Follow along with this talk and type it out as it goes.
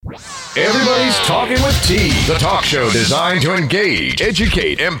Everybody's Talking with T, the talk show designed to engage,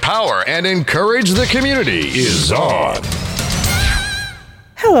 educate, empower, and encourage the community is on.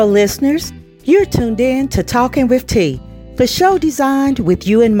 Hello, listeners. You're tuned in to Talking with T, the show designed with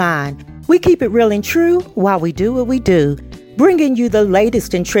you in mind. We keep it real and true while we do what we do, bringing you the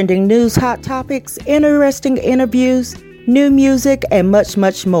latest and trending news, hot topics, interesting interviews, new music, and much,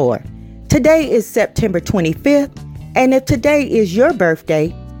 much more. Today is September 25th, and if today is your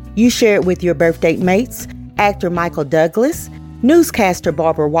birthday, you share it with your birthday mates, actor Michael Douglas, newscaster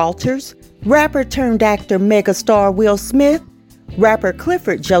Barbara Walters, rapper turned actor megastar Will Smith, rapper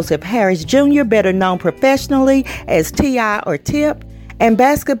Clifford Joseph Harris Jr., better known professionally as T.I. or Tip, and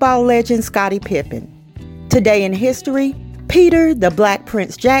basketball legend Scottie Pippen. Today in history, Peter the Black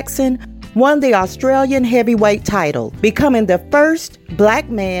Prince Jackson won the Australian heavyweight title, becoming the first black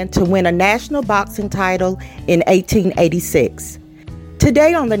man to win a national boxing title in 1886.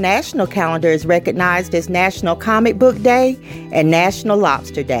 Today on the national calendar is recognized as National Comic Book Day and National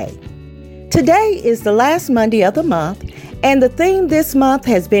Lobster Day. Today is the last Monday of the month, and the theme this month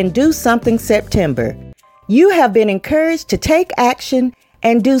has been Do Something September. You have been encouraged to take action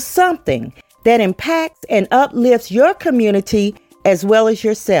and do something that impacts and uplifts your community as well as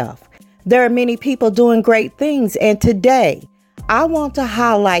yourself. There are many people doing great things, and today I want to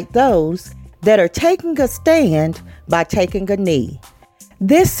highlight those that are taking a stand by taking a knee.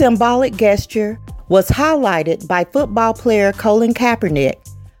 This symbolic gesture was highlighted by football player Colin Kaepernick,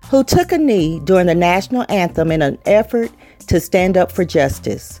 who took a knee during the national anthem in an effort to stand up for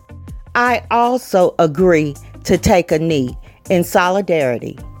justice. I also agree to take a knee in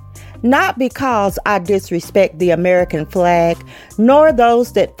solidarity, not because I disrespect the American flag, nor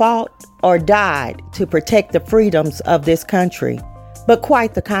those that fought or died to protect the freedoms of this country, but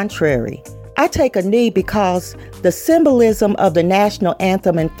quite the contrary. I take a knee because the symbolism of the national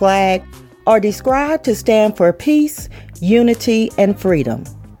anthem and flag are described to stand for peace, unity, and freedom.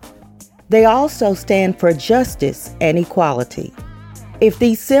 They also stand for justice and equality. If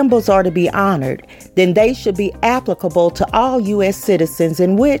these symbols are to be honored, then they should be applicable to all U.S. citizens,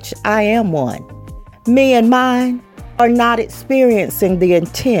 in which I am one. Me and mine are not experiencing the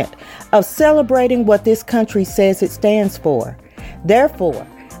intent of celebrating what this country says it stands for. Therefore,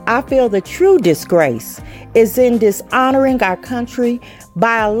 I feel the true disgrace is in dishonoring our country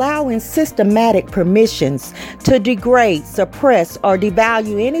by allowing systematic permissions to degrade, suppress, or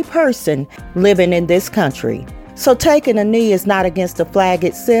devalue any person living in this country. So taking a knee is not against the flag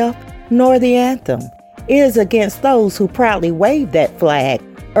itself, nor the anthem. It is against those who proudly wave that flag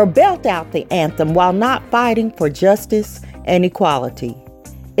or belt out the anthem while not fighting for justice and equality.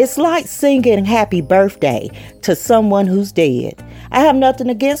 It's like singing happy birthday to someone who's dead. I have nothing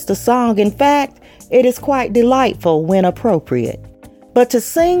against the song. In fact, it is quite delightful when appropriate. But to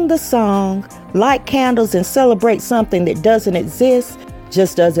sing the song, light candles, and celebrate something that doesn't exist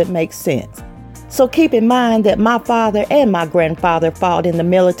just doesn't make sense. So keep in mind that my father and my grandfather fought in the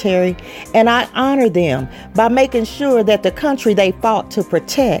military, and I honor them by making sure that the country they fought to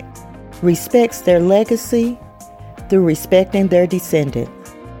protect respects their legacy through respecting their descendants.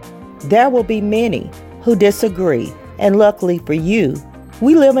 There will be many who disagree, and luckily for you,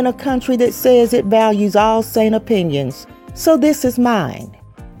 we live in a country that says it values all sane opinions, so this is mine.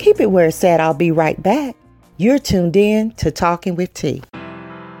 Keep it where it's at. I'll be right back. You're tuned in to Talking with T.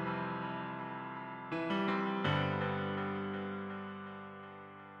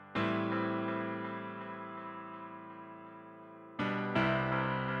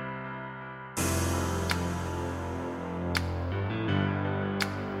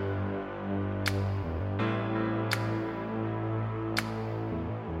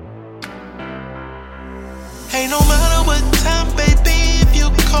 Hey, no matter what time, baby, if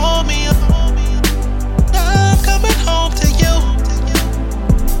you call me up, I'm coming home to you.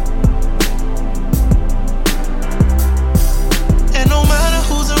 And no matter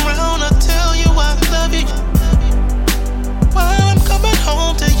who's around, I'll tell you I love you. While I'm coming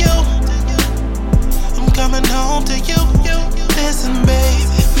home to you, I'm coming home to you. Listen,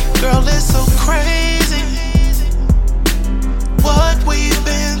 baby, girl, it's so crazy what we've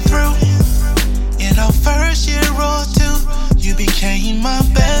been through. In our first year or two, you became my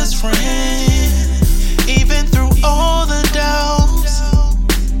best friend. Even through all the doubts,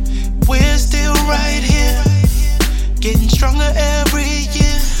 we're still right here, getting stronger every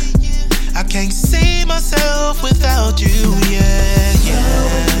year. I can't see myself without you, yeah,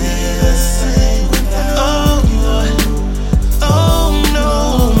 yeah. Oh, no.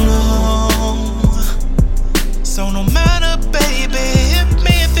 So no matter, baby, hit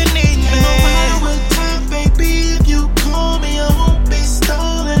me if you need me. No matter what time, baby, if you call me, I won't be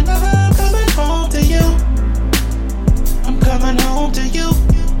stalling.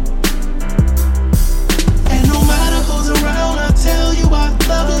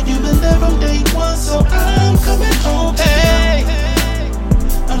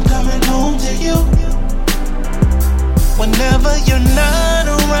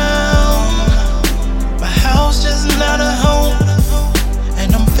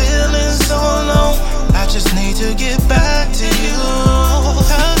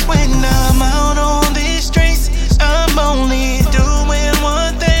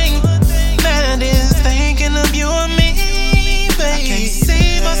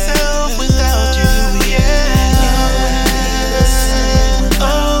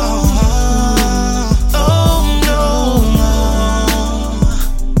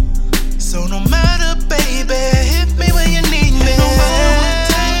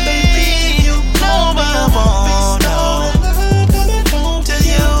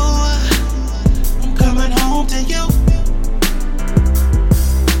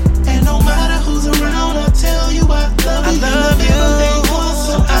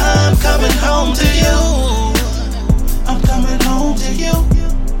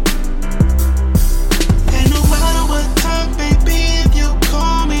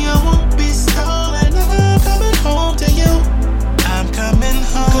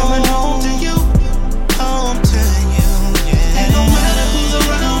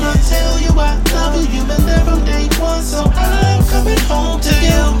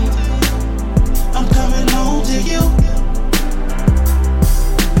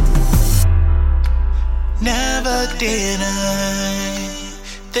 did I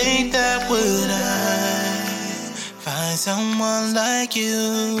think that would I find someone like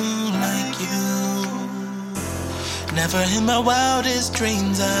you, like you? Never in my wildest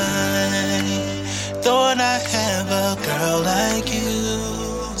dreams I thought I'd have a girl like you.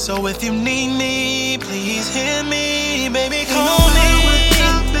 So if you need me, please hit me, baby, call me.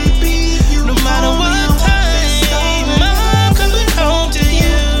 No matter what time, I'm coming home to you.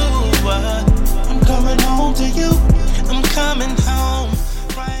 I'm coming home to you. I'm coming home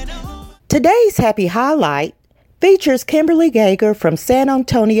right on. Today's Happy Highlight features Kimberly Gager from San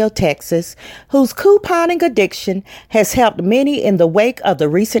Antonio, Texas, whose couponing addiction has helped many in the wake of the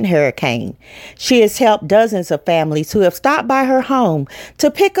recent hurricane. She has helped dozens of families who have stopped by her home to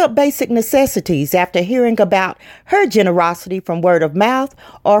pick up basic necessities after hearing about her generosity from word of mouth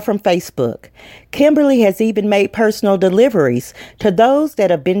or from Facebook. Kimberly has even made personal deliveries to those that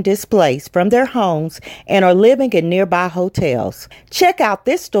have been displaced from their homes and are living in nearby hotels. Check out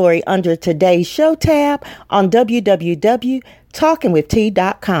this story under today's show tab on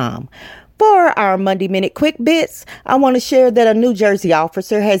www.talkingwitht.com. For our Monday Minute Quick Bits, I want to share that a New Jersey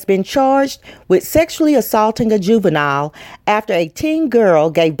officer has been charged with sexually assaulting a juvenile after a teen girl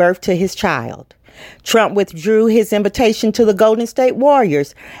gave birth to his child. Trump withdrew his invitation to the Golden State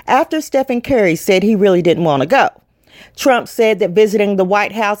Warriors after Stephen Curry said he really didn't want to go. Trump said that visiting the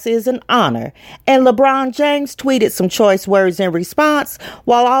White House is an honor, and LeBron James tweeted some choice words in response,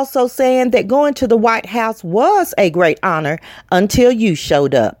 while also saying that going to the White House was a great honor until you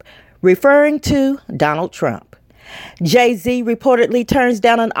showed up, referring to Donald Trump. Jay-Z reportedly turns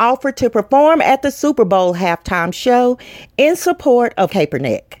down an offer to perform at the Super Bowl halftime show in support of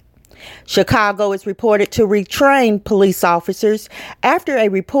Kaepernick. Chicago is reported to retrain police officers after a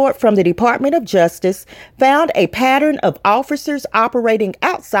report from the Department of Justice found a pattern of officers operating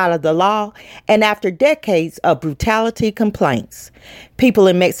outside of the law and after decades of brutality complaints. People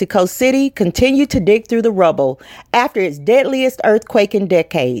in Mexico City continue to dig through the rubble after its deadliest earthquake in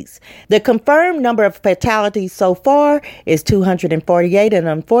decades. The confirmed number of fatalities so far is 248, and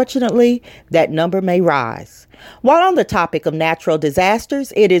unfortunately, that number may rise. While on the topic of natural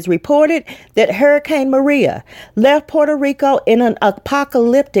disasters, it is reported that Hurricane Maria left Puerto Rico in an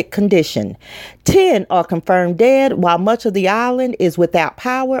apocalyptic condition. 10 are confirmed dead, while much of the island is without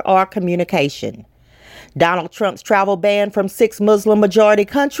power or communication. Donald Trump's travel ban from 6 Muslim-majority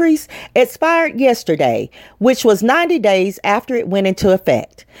countries expired yesterday, which was 90 days after it went into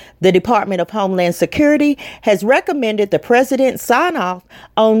effect. The Department of Homeland Security has recommended the president sign off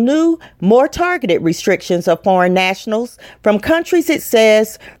on new, more targeted restrictions of foreign nationals from countries it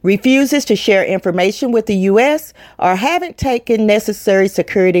says refuses to share information with the U.S. or haven't taken necessary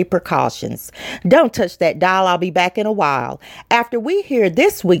security precautions. Don't touch that dial. I'll be back in a while after we hear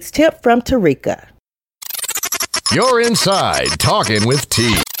this week's tip from Tarika. You're inside Talking with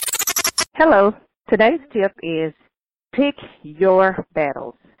T. Hello. Today's tip is pick your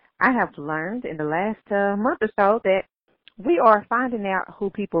battles. I have learned in the last month or so that we are finding out who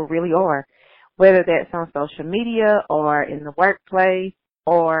people really are, whether that's on social media or in the workplace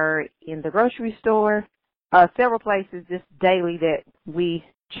or in the grocery store, several places just daily that we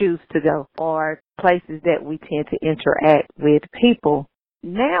choose to go, or places that we tend to interact with people.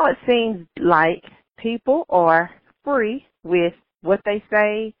 Now it seems like people are free with what they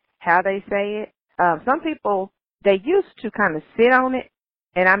say, how they say it. Some people, they used to kind of sit on it,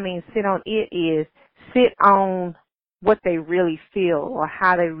 and I mean sit on it is sit on what they really feel or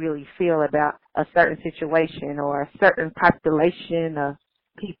how they really feel about a certain situation or a certain population of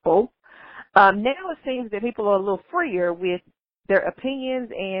people. Now it seems that people are a little freer with their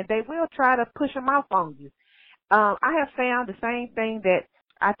opinions, and they will try to push them off on you. I have found the same thing that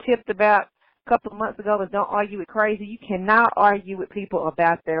I tipped about a couple of months ago, but don't argue with crazy. You cannot argue with people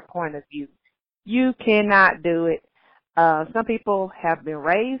about their point of view. You cannot do it. Some people have been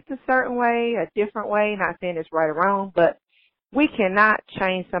raised a certain way, a different way, not saying it's right or wrong, but we cannot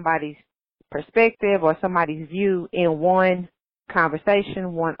change somebody's perspective or somebody's view in one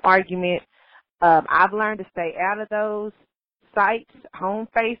conversation, one argument. I've learned to stay out of those sites, on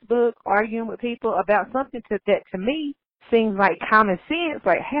Facebook, arguing with people about something that to me seems like common sense.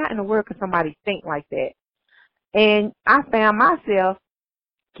 Like, how in the world can somebody think like that? And I found myself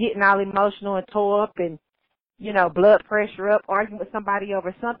getting all emotional and tore up and, you know, blood pressure up, arguing with somebody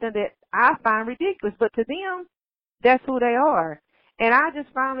over something that I find ridiculous. But to them, that's who they are. And I just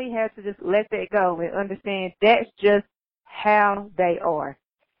finally had to just let that go and understand that's just how they are.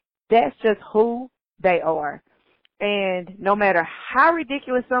 That's just who they are. And no matter how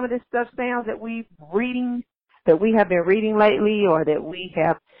ridiculous some of this stuff sounds that we have been reading lately, or that we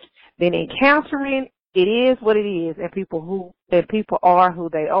have been encountering it is what it is, and people are who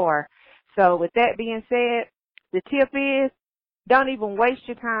they are. So with that being said, the tip is don't even waste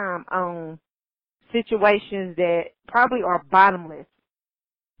your time on situations that probably are bottomless.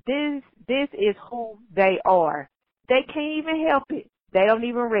 This is who they are. They can't even help it. They don't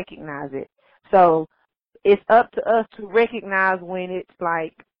even recognize it. So it's up to us to recognize when it's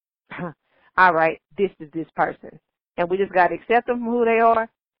like, all right, this is this person. And we just got to accept them for who they are,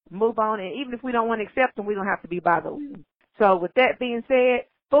 move on. And even if we don't want to accept them, we don't have to be bothered with them. So with that being said,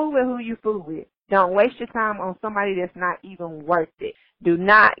 fool with who you fool with. Don't waste your time on somebody that's not even worth it. Do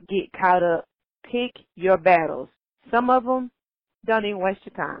not get caught up. Pick your battles. Some of them, don't even waste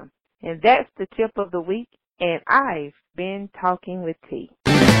your time. And that's the tip of the week. And I've been talking with T.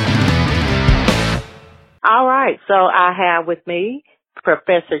 All right. So I have with me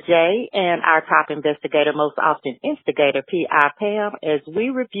Professor J and our top investigator, most often instigator, P.I. Pam, as we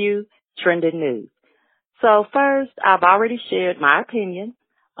review trending news. So first, I've already shared my opinion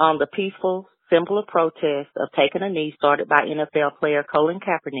on the peaceful, simpler protest of taking a knee started by NFL player Colin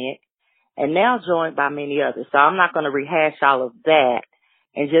Kaepernick, and now joined by many others. So I'm not going to rehash all of that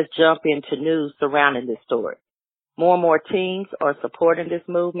and just jump into news surrounding this story. More and more teams are supporting this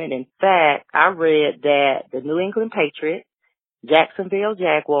movement. In fact, I read that the New England Patriots, Jacksonville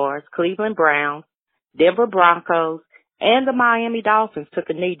Jaguars, Cleveland Browns, Denver Broncos, and the Miami Dolphins took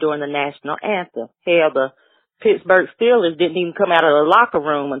a knee during the national anthem. Hell, the Pittsburgh Steelers didn't even come out of the locker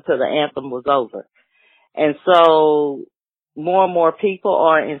room until the anthem was over. And so more and more people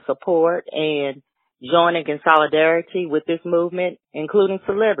are in support and joining in solidarity with this movement, including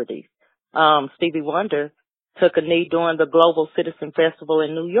celebrities. Stevie Wonder took a knee during the Global Citizen Festival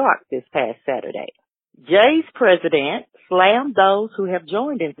in New York this past Saturday. Jay's president slammed those who have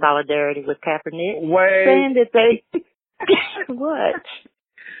joined in solidarity with Kaepernick, saying that they... What?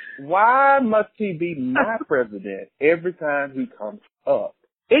 Why must he be my president every time he comes up?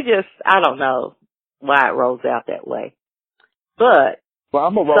 It just, I don't know why it rolls out that way. But well,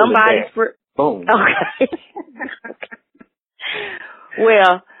 I'm going to roll somebody's... it Boom. Okay.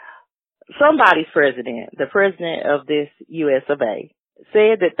 Well, somebody's president, the president of this U.S. of A.,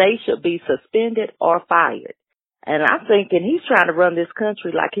 said that they should be suspended or fired. And I'm thinking he's trying to run this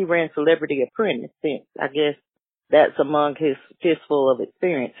country like he ran Celebrity Apprentice, since I guess that's among his fistful of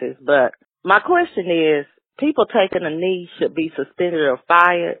experiences. But my question is, people taking a knee should be suspended or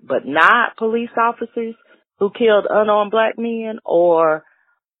fired, but not police officers who killed unarmed black men or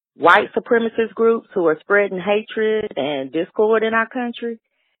white supremacist groups who are spreading hatred and discord in our country?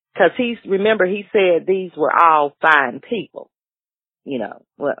 Because remember, he said these were all fine people. You know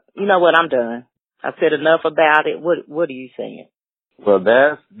what, I'm done. I've said enough about it. What are you saying? Well,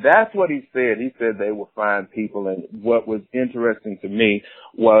 that's what he said. He said they were fine people. And what was interesting to me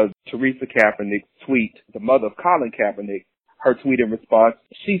was Teresa Kaepernick's tweet, the mother of Colin Kaepernick, her tweet in response.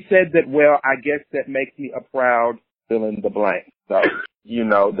 She said that, well, I guess that makes me a proud fill in the blank. So,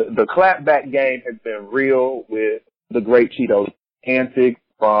 the clapback game has been real with the Great Cheetos antics,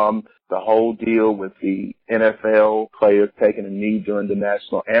 from the whole deal with the NFL players taking a knee during the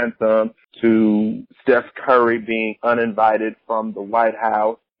national anthem to Steph Curry being uninvited from the White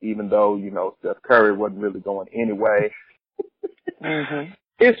House, even though, Steph Curry wasn't really going anyway. Mm-hmm.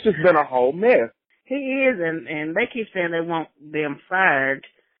 It's just been a whole mess. He is, and they keep saying they want them fired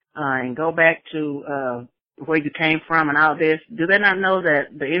and go back to where you came from and all this. Do they not know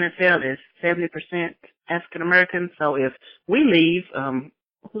that the NFL is 70% African American? So if we leave,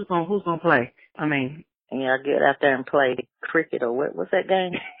 who's gonna play? I mean, yeah, get out there and play cricket or what's that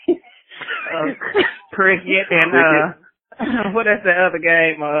game? Cricket and what is the other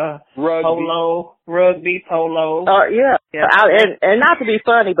game? Rugby, polo. Yeah. And not to be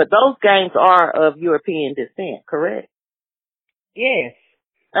funny, but those games are of European descent, correct? Yes.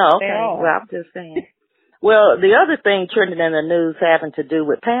 Oh, okay. Well, I'm just saying. Well, the other thing trending in the news having to do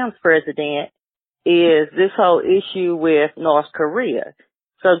with Pam's president is this whole issue with North Korea.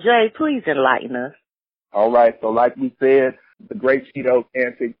 So, Jay, please enlighten us. All right. So like we said, the Great Cheetos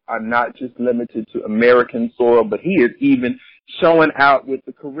antics are not just limited to American soil, but he is even showing out with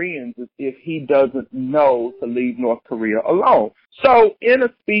the Koreans as if he doesn't know to leave North Korea alone. So in a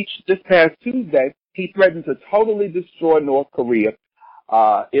speech this past Tuesday, he threatened to totally destroy North Korea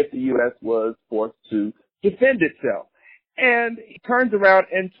if the U.S. was forced to defend itself. And he turns around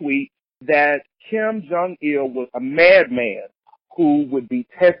and tweets that Kim Jong-il was a madman who would be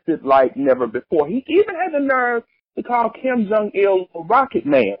tested like never before. He even had the nerve to call Kim Jong-il a rocket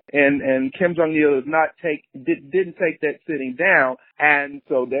man. And Kim Jong-il didn't take that sitting down. And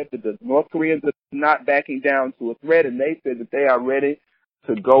so that the North Koreans are not backing down to a threat, and they said that they are ready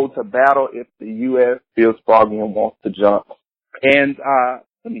to go to battle if the U.S. feels froggy and wants to jump. And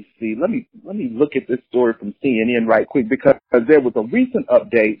let me see. Let me look at this story from CNN right quick, because there was a recent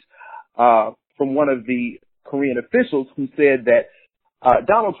update from one of the Korean officials who said that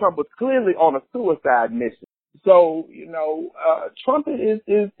Donald Trump was clearly on a suicide mission. So, Trump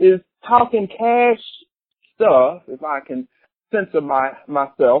is talking cash stuff, if I can censor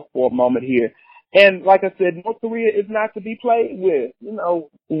myself for a moment here. And like I said, North Korea is not to be played with.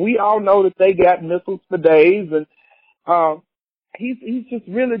 We all know that they got missiles for days, and he's just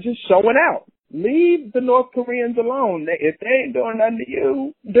really just showing out. Leave the North Koreans alone. If they ain't doing nothing to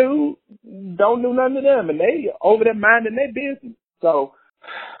you, dude, don't do nothing to them. And they over there minding their business. So,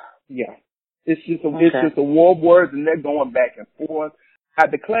 yeah, it's just a war of words, and they're going back and forth. I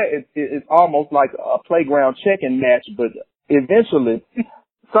declare it's almost like a playground checking match, but eventually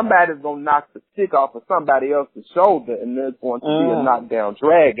somebody's going to knock the stick off of somebody else's shoulder, and there's going to be a knockdown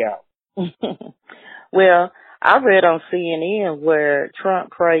drag out. Well, I read on CNN where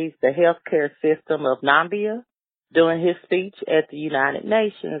Trump praised the healthcare system of Namibia during his speech at the United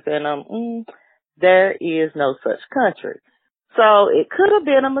Nations, and there is no such country. So it could have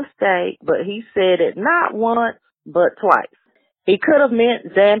been a mistake, but he said it not once, but twice. He could have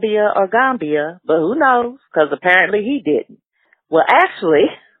meant Zambia or Gambia, but who knows, because apparently he didn't. Well, actually,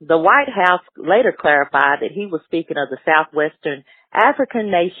 the White House later clarified that he was speaking of the southwestern African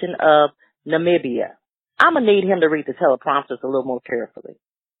nation of Namibia. I'm going to need him to read the teleprompters a little more carefully,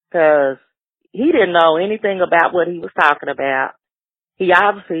 because he didn't know anything about what he was talking about. He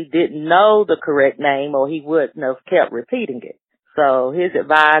obviously didn't know the correct name, or he wouldn't have kept repeating it. So his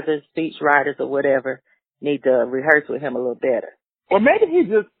advisors, speech writers, or whatever need to rehearse with him a little better. Or maybe he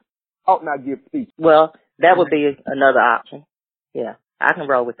just ought not give speech. Well, that would be another option. Yeah, I can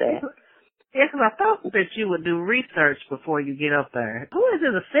roll with that. Yeah, because I thought that you would do research before you get up there. Who is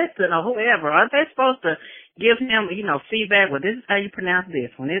his assistant or whoever? Aren't they supposed to give him, feedback? Well, this is how you pronounce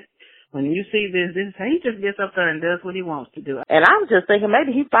this. When you see this is how he just gets up there and does what he wants to do. And I was just thinking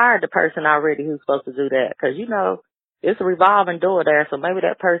maybe he fired the person already who's supposed to do that, because, it's a revolving door there, so maybe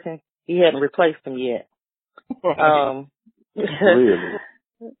that person, he hadn't replaced him yet. Really?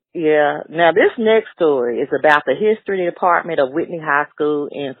 Yeah. Now, this next story is about the history department of Whitney High School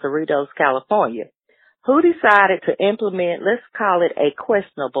in Cerritos, California, who decided to implement, let's call it a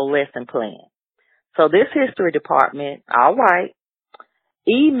questionable lesson plan. So this history department, all right,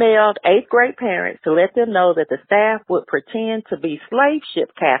 emailed 8th grade parents to let them know that the staff would pretend to be slave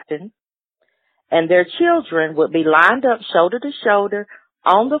ship captains, and their children would be lined up shoulder to shoulder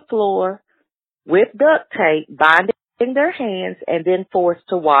on the floor with duct tape, binding their hands, and then forced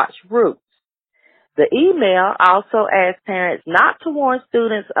to watch Roots. The email also asked parents not to warn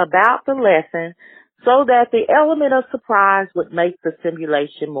students about the lesson so that the element of surprise would make the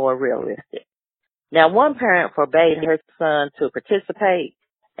simulation more realistic. Now, one parent forbade her son to participate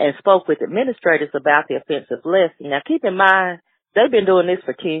and spoke with administrators about the offensive lesson. Now, keep in mind, they've been doing this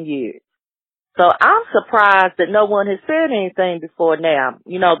for 10 years. So I'm surprised that no one has said anything before now.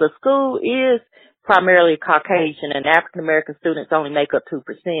 The school is primarily Caucasian, and African-American students only make up 2%.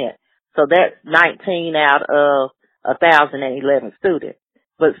 So that's 19 out of 1,011 students.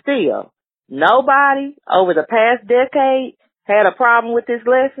 But still, nobody over the past decade had a problem with this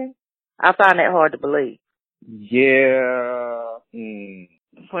lesson. I find that hard to believe. Yeah.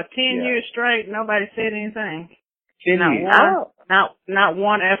 For 10 years straight, nobody said anything. Not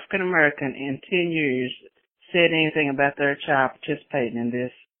one African American in 10 years said anything about their child participating in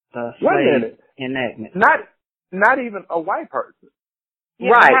this slave enactment. Not even a white person.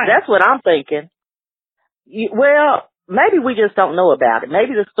 Yeah, right, that's what I'm thinking. Well, maybe we just don't know about it.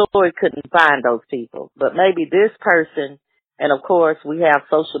 Maybe the story couldn't find those people, but maybe this person, and of course we have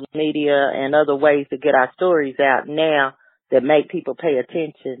social media and other ways to get our stories out now that make people pay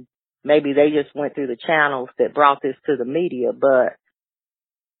attention. Maybe they just went through the channels that brought this to the media, but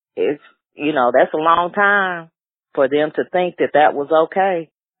it's, that's a long time for them to think that was okay.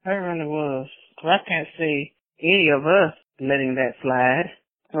 It really was. I can't see any of us letting that slide.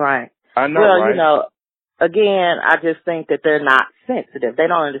 Right. I know, well, right? Again, I just think that they're not sensitive. They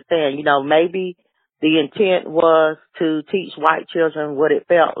don't understand. Maybe the intent was to teach white children what it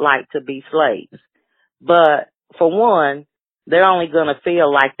felt like to be slaves. But for one, they're only going to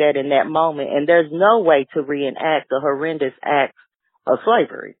feel like that in that moment, and there's no way to reenact the horrendous acts of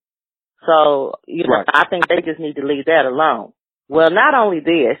slavery. So, right. I think they just need to leave that alone. Well, not only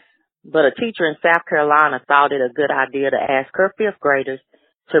this, but a teacher in South Carolina thought it a good idea to ask her 5th graders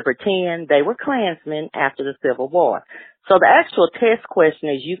to pretend they were Klansmen after the Civil War. So the actual test question,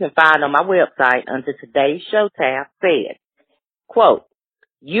 as you can find on my website under today's show tab, said, quote,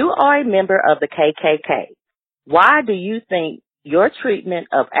 You are a member of the KKK. Why do you think your treatment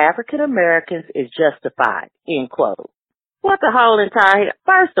of African Americans is justified? End quote. What the whole entire,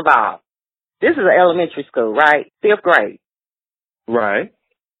 first of all, this is an elementary school, right? 5th grade. Right.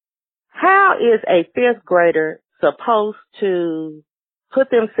 How is a 5th grader supposed to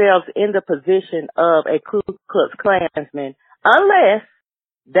put themselves in the position of a Ku Klux Klansman unless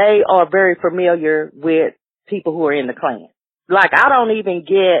they are very familiar with people who are in the Klan? Like, I don't even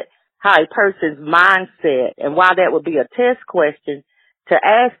get how a person's mindset and why that would be a test question to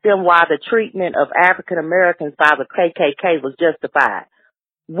ask them why the treatment of African Americans by the KKK was justified.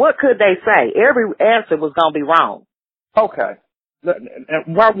 What could they say? Every answer was going to be wrong. Okay.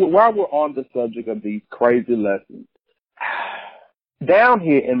 And while we're on the subject of these crazy lessons, down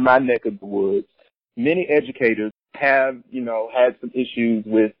here in my neck of the woods, many educators have, had some issues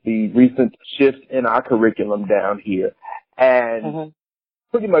with the recent shifts in our curriculum down here. And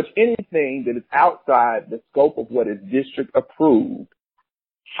pretty much anything that is outside the scope of what is district approved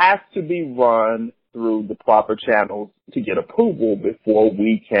has to be run through the proper channels to get approval before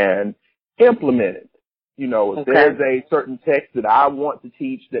we can implement it. If there's a certain text that I want to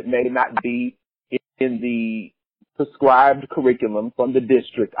teach that may not be in the prescribed curriculum from the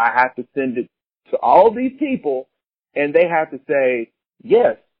district, I have to send it to all these people, and they have to say,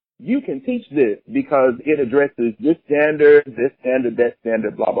 yes, you can teach this because it addresses this standard, that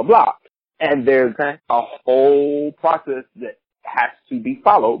standard, blah, blah, blah. And there's a whole process that has to be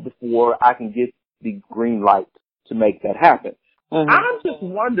followed before I can get the green light to make that happen. I'm just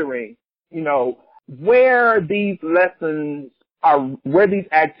wondering, where these lessons are, where these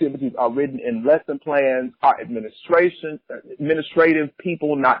activities are written in lesson plans. Are administrative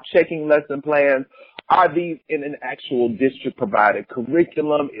people not checking lesson plans? Are these in an actual district provided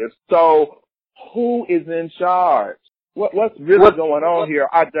curriculum? If so, who is in charge? What's really going on here?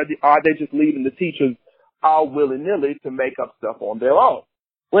 Are they just leaving the teachers all willy-nilly to make up stuff on their own?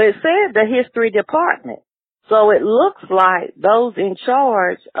 Well, it said the history department. So it looks like those in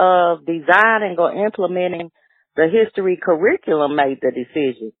charge of designing or implementing the history curriculum made the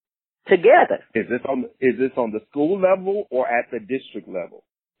decision together. Is this on the school level or at the district level?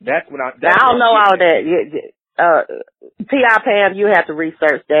 That's what I don't know all that. P.I. Pam, you have to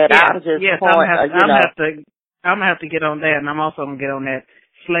research that. Yeah, I'm just I'm gonna have to get on that, and I'm also gonna get on that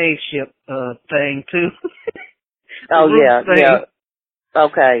slave ship thing too. Oh yeah.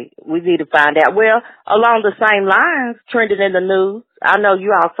 Okay, we need to find out. Well, along the same lines, trending in the news, I know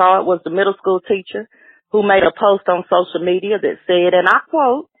you all saw it, was the middle school teacher who made a post on social media that said, and I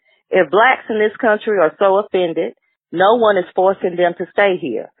quote, "If blacks in this country are so offended, no one is forcing them to stay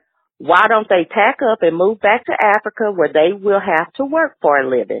here. Why don't they tack up and move back to Africa where they will have to work for a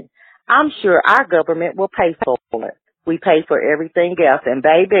living? I'm sure our government will pay for it. We pay for everything else." And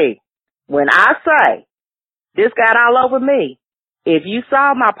baby, when I say this got all over me, if you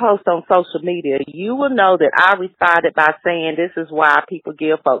saw my post on social media, you will know that I responded by saying this is why people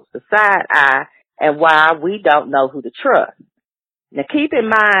give folks the side eye and why we don't know who to trust. Now keep in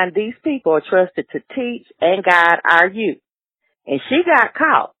mind, these people are trusted to teach and guide our youth. And she got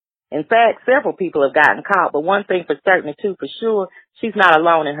caught. In fact, several people have gotten caught, but one thing for certain and two for sure, she's not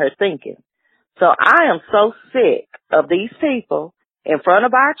alone in her thinking. So I am so sick of these people in front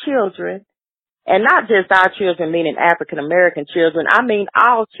of our children, and not just our children, meaning African-American children, I mean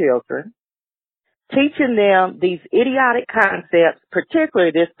all children, teaching them these idiotic concepts,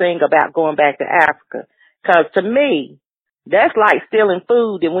 particularly this thing about going back to Africa. Because to me, that's like stealing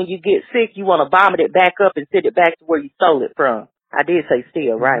food, and when you get sick, you want to vomit it back up and send it back to where you stole it from. I did say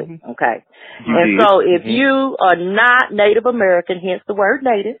steal, right? Okay. And so if you are not Native American, hence the word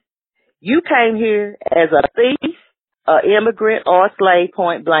native, you came here as a thief, an immigrant, or a slave,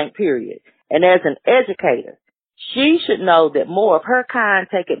 point blank, period. And as an educator, she should know that more of her kind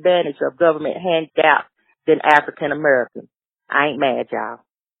take advantage of government handouts than African Americans. I ain't mad, y'all.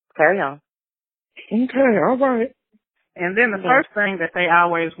 Carry on. Okay, all right. And then the first thing that they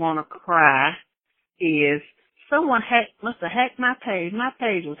always want to cry is someone must have hacked my page. My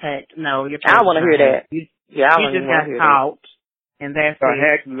page was hacked. No, your page I want to hear that. You just got caught, and that's the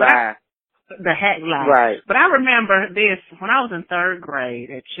hack lie. The hack lie. Right. But I remember this when I was in 3rd grade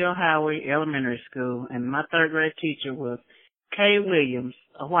at Chilhowie Elementary School, and my 3rd grade teacher was Kay Williams,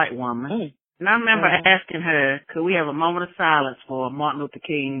 a white woman. And I remember asking her, could we have a moment of silence for Martin Luther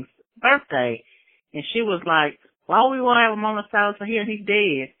King's birthday? And she was like, why would we want to have a moment of silence for him? He's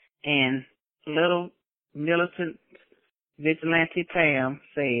dead. And little militant vigilante Pam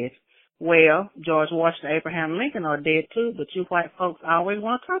said, well, George Washington, Abraham Lincoln are dead too, but you white folks always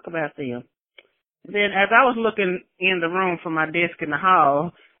want to talk about them. Then as I was looking in the room from my desk in the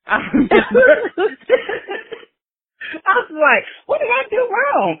hall, I was like, what did I do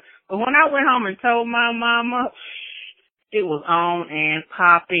wrong? But when I went home and told my mama, it was on and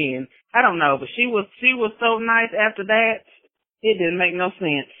popping. I don't know, but she was so nice after that, it didn't make no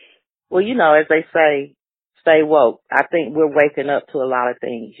sense. Well, as they say, stay woke. I think we're waking up to a lot of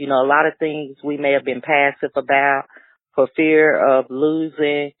things. A lot of things we may have been passive about for fear of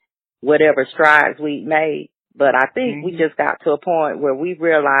losing whatever strides we made. But I think we just got to a point where we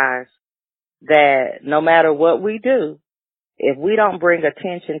realize that no matter what we do, if we don't bring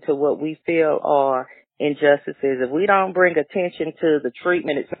attention to what we feel are injustices, if we don't bring attention to the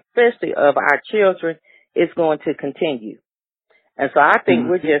treatment, especially of our children, it's going to continue. And so I think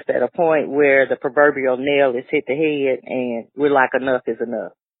we're just at a point where the proverbial nail is hit the head and we're like, enough is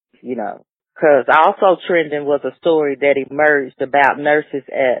enough, Because also trending was a story that emerged about nurses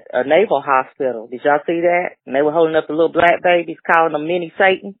at a naval hospital. Did y'all see that? And they were holding up the little black babies, calling them mini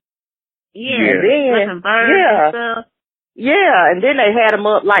Satan. Yeah. And then, and stuff. Yeah, and then they had them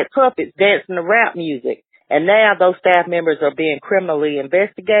up like puppets dancing to rap music. And now those staff members are being criminally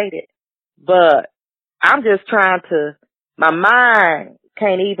investigated. But I'm just my mind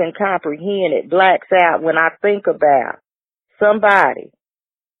can't even comprehend it. Blacks out when I think about somebody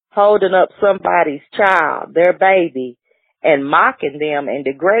holding up somebody's child, their baby, and mocking them and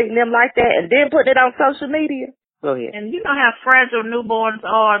degrading them like that and then putting it on social media. Go ahead. And you know how fragile newborns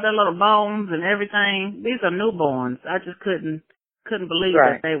are, their little bones and everything. These are newborns. I just couldn't believe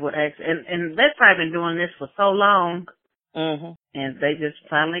that they would actually, and they've probably been doing this for so long, and they just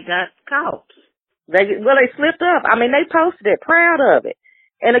finally got caught. They slipped up. I mean, they posted it, proud of it.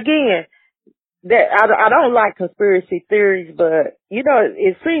 And again, I don't like conspiracy theories, but,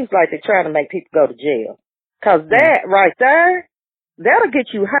 it seems like they're trying to make people go to jail. Because that right there, that'll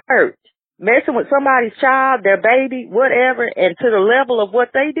get you hurt. Messing with somebody's child, their baby, whatever, and to the level of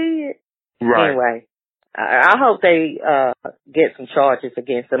what they did. Right. Anyway, I hope they get some charges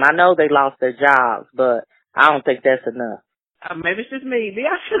against them. I know they lost their jobs, but I don't think that's enough. Maybe it's just me.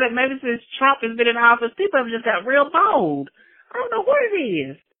 I feel that maybe since Trump has been in office, people have just got real bold. I don't know what it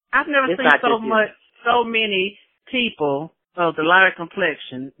is. I've never seen so many people of the lighter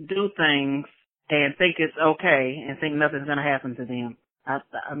complexion do things and think it's okay and think nothing's going to happen to them.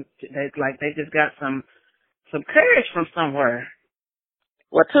 They just got some courage from somewhere.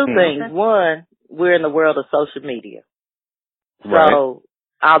 Well, two things. One, we're in the world of social media. Right. So,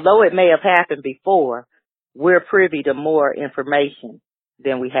 although it may have happened before, we're privy to more information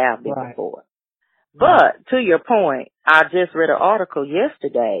than we have been before. But, to your point, I just read an article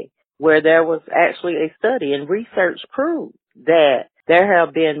yesterday where there was actually a study and research proved that there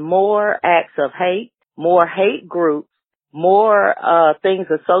have been more acts of hate, more hate groups, more things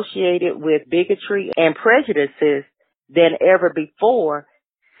associated with bigotry and prejudices than ever before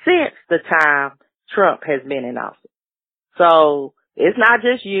since the time Trump has been in office. So it's not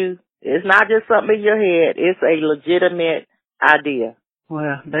just you. It's not just something in your head. It's a legitimate idea.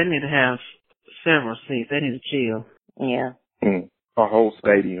 Well, they need to have several seats. They need to chill. Yeah. A whole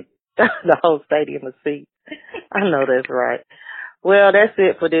stadium. The whole stadium of seats. I know that's right. Well, that's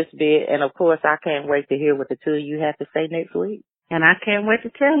it for this bit. And, of course, I can't wait to hear what the two of you have to say next week. And I can't wait to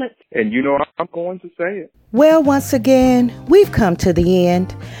tell it. And I'm going to say it. Well, once again, we've come to the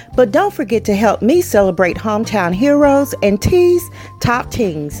end. But don't forget to help me celebrate hometown heroes and tease top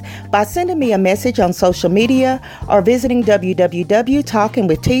teens by sending me a message on social media or visiting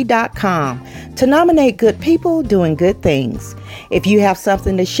www.talkingwitht.com to nominate good people doing good things. If you have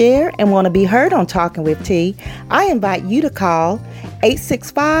something to share and want to be heard on Talking with T, I invite you to call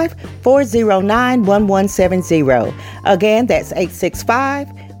 865-409-1170. Again, that's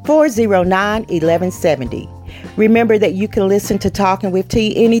 865-409-1170. Remember that you can listen to Talking with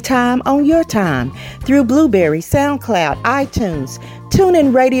T anytime on your time through Blueberry, SoundCloud, iTunes,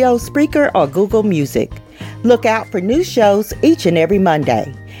 TuneIn Radio, Spreaker, or Google Music. Look out for new shows each and every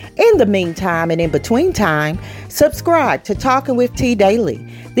Monday. In the meantime and in between time, subscribe to Talking with T Daily,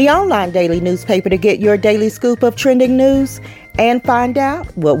 the online daily newspaper to get your daily scoop of trending news and find out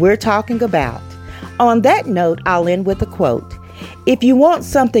what we're talking about. On that note, I'll end with a quote. If you want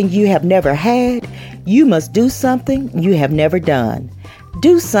something you have never had, you must do something you have never done.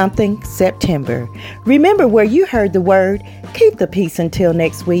 Do something September. Remember where you heard the word. Keep the peace until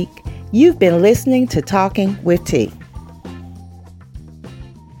next week. You've been listening to Talking with T.